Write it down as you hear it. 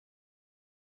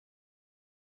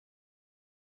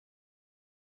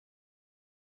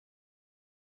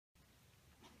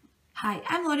Hi,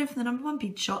 I'm Lauren from the #1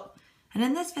 Bead Shop, and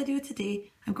in this video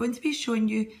today I'm going to be showing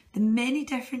you the many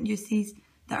different uses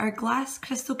that our glass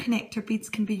crystal connector beads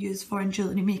can be used for in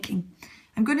jewellery making.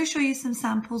 I'm going to show you some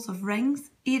samples of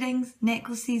rings, earrings,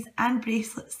 necklaces and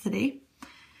bracelets today.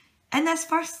 In this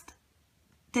first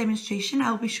demonstration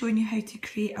I'll be showing you how to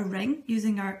create a ring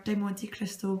using our Diamante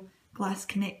crystal glass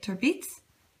connector beads.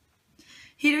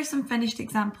 Here are some finished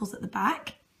examples at the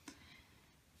back.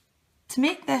 To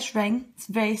make this ring, it's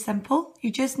very simple.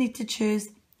 You just need to choose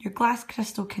your glass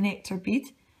crystal connector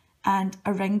bead and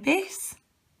a ring base.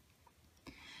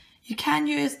 You can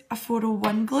use a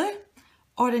 401 glue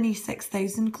or an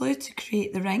E6000 glue to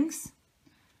create the rings.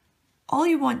 All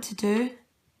you want to do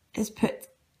is put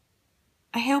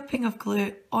a helping of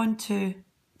glue onto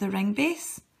the ring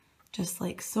base, just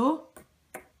like so.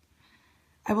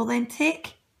 I will then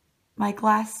take my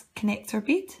glass connector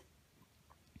bead,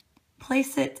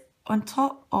 place it on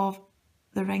top of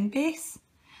the ring base,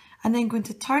 and then going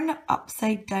to turn it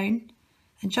upside down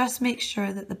and just make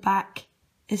sure that the back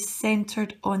is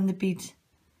centered on the bead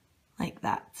like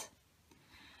that.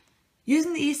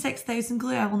 Using the E6000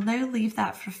 glue, I will now leave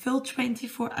that for a full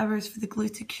 24 hours for the glue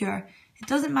to cure. It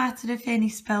doesn't matter if any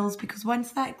spills, because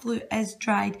once that glue is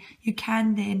dried, you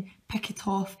can then pick it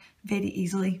off very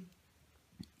easily.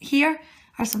 Here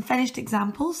are some finished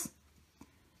examples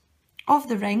of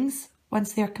the rings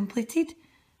once they are completed,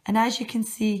 and as you can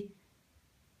see,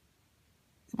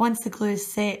 once the glue is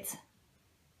set,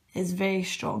 it's very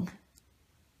strong.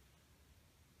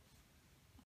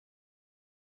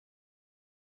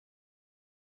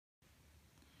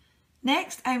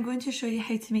 Next, I'm going to show you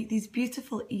how to make these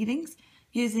beautiful earrings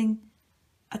using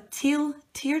a teal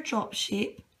teardrop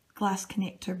shape glass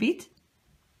connector bead.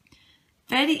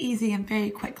 Very easy and very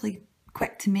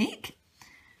quick to make.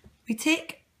 We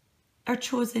take our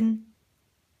chosen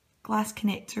glass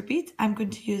connector bead. I'm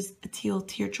going to use a teal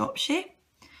teardrop shape.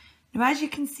 Now, as you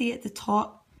can see at the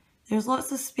top, there's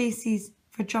lots of spaces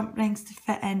for jump rings to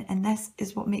fit in, and this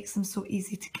is what makes them so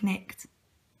easy to connect.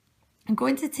 I'm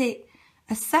going to take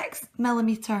a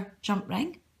 6mm jump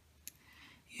ring.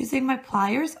 Using my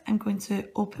pliers, I'm going to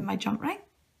open my jump ring,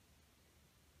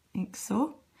 like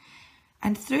so,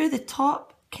 and through the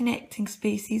top connecting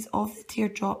spaces of the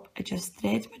teardrop, I just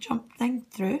thread my jump ring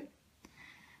through.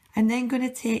 I'm then going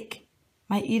to take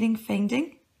my earring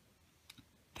finding,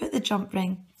 put the jump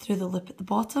ring through the loop at the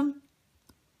bottom,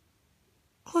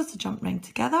 close the jump ring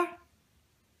together.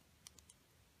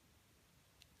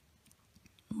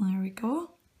 There we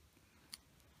go.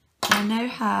 I now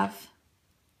have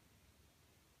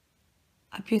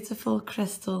a beautiful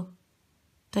crystal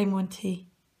Diamante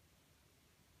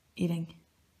earring.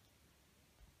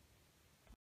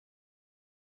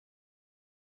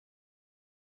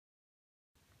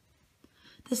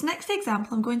 This next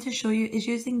example I'm going to show you is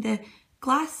using the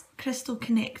glass crystal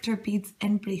connector beads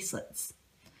in bracelets.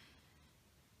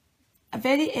 A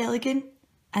very elegant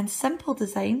and simple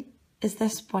design is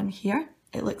this one here.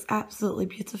 It looks absolutely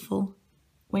beautiful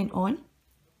when on.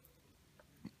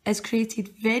 It's created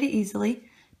very easily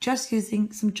just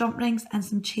using some jump rings and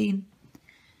some chain.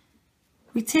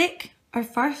 We take our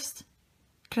first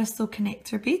crystal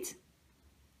connector bead,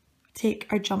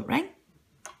 take our jump ring,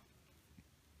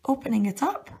 opening it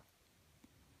up.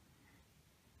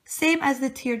 Same as the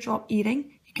teardrop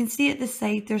earring, you can see at the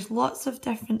side there's lots of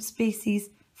different spaces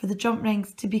for the jump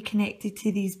rings to be connected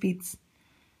to these beads.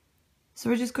 So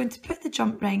we're just going to put the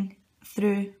jump ring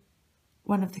through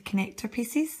one of the connector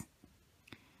pieces.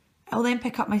 I'll then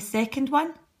pick up my second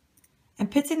one and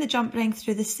putting the jump ring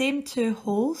through the same two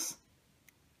holes,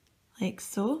 like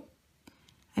so.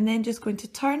 I'm then just going to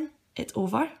turn it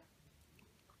over,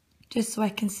 just so I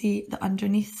can see the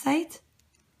underneath side.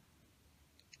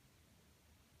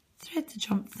 Thread the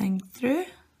jump ring through.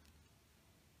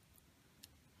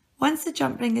 Once the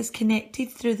jump ring is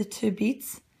connected through the two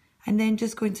beads, I'm then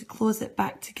just going to close it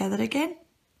back together again,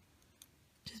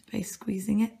 just by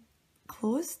squeezing it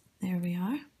closed. There we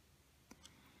are.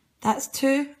 That's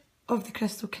two of the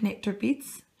crystal connector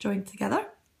beads joined together.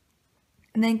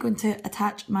 I'm then going to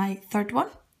attach my third one.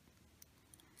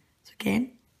 So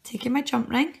again, taking my jump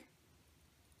ring,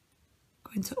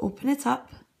 going to open it up.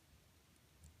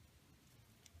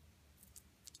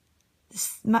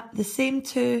 The same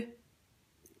two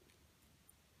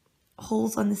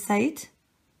holes on the side,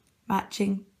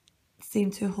 matching the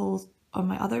same two holes on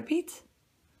my other bead.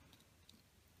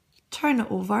 Turn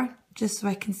it over just so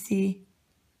I can see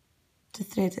to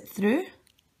thread it through.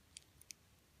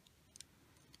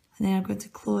 And then I'm going to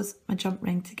close my jump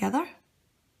ring together.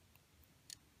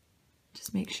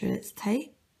 Just make sure it's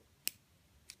tight.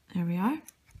 There we are.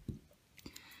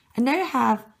 I now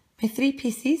have my three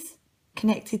pieces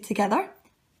connected together.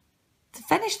 To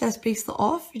finish this bracelet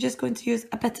off, you're just going to use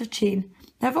a bit of chain.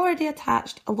 Now I've already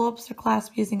attached a lobster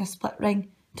clasp using a split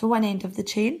ring to one end of the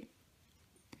chain.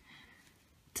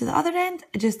 To the other end,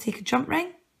 I just take a jump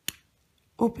ring,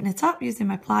 open it up using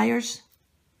my pliers.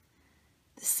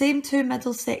 The same two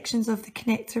middle sections of the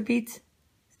connector bead,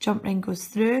 the jump ring goes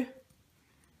through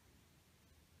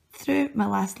my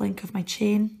last link of my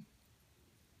chain,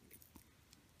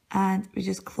 and we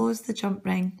just close the jump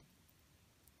ring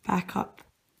back up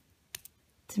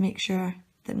to make sure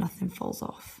that nothing falls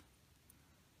off.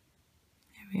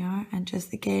 There we are, and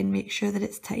just again make sure that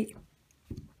it's tight.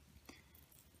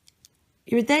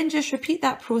 You would then just repeat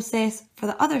that process for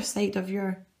the other side of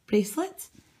your bracelet,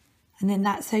 and then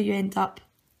that's how you end up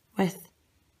with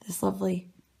this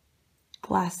lovely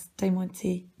glass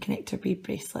Diamante connector bead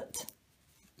bracelet.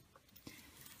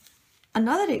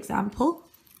 Another example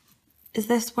is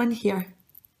this one here.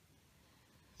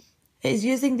 It is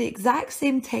using the exact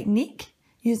same technique,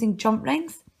 using jump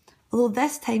rings, although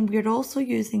this time we're also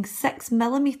using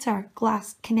 6mm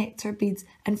glass connector beads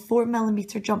and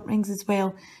 4mm jump rings as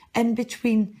well, in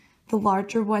between the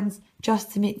larger ones,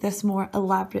 just to make this more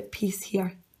elaborate piece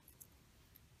here,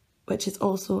 which is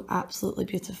also absolutely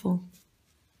beautiful.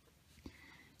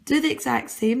 Do the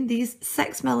exact same. These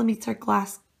 6mm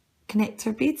glass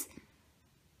connector beads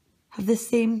have the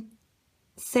same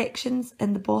sections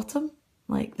in the bottom,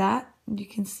 like that, and you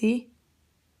can see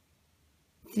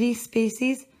 3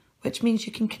 spaces, which means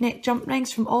you can connect jump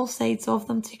rings from all sides of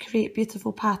them to create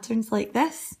beautiful patterns like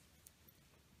this.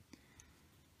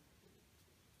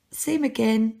 Same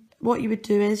again, what you would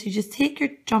do is you just take your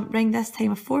jump ring, this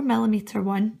time a 4mm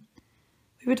one,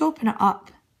 we would open it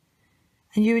up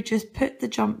and you would just put the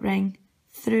jump ring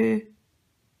through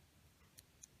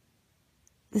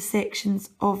the sections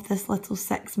of this little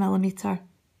 6mm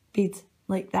bead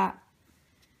like that.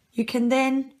 You can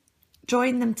then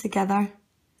join them together,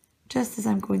 just as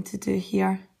I'm going to do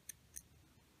here,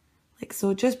 like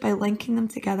so, just by linking them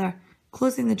together,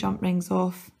 closing the jump rings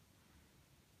off,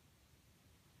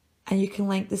 and you can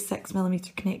link the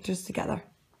 6mm connectors together.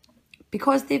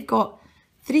 Because they've got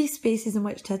 3 spaces in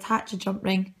which to attach a jump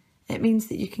ring, it means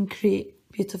that you can create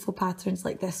beautiful patterns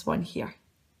like this one here.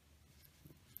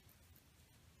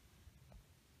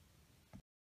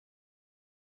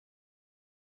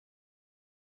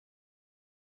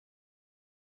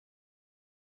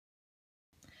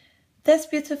 This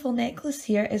beautiful necklace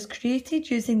here is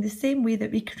created using the same way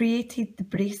that we created the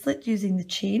bracelet using the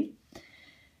chain.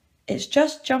 It's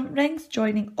just jump rings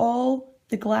joining all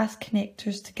the glass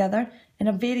connectors together in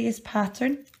a various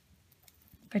pattern.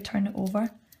 If I turn it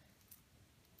over,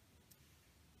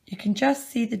 you can just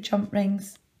see the jump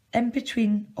rings in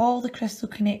between all the crystal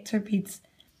connector beads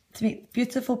to make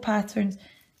beautiful patterns,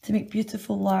 to make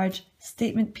beautiful large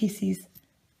statement pieces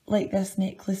like this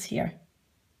necklace here.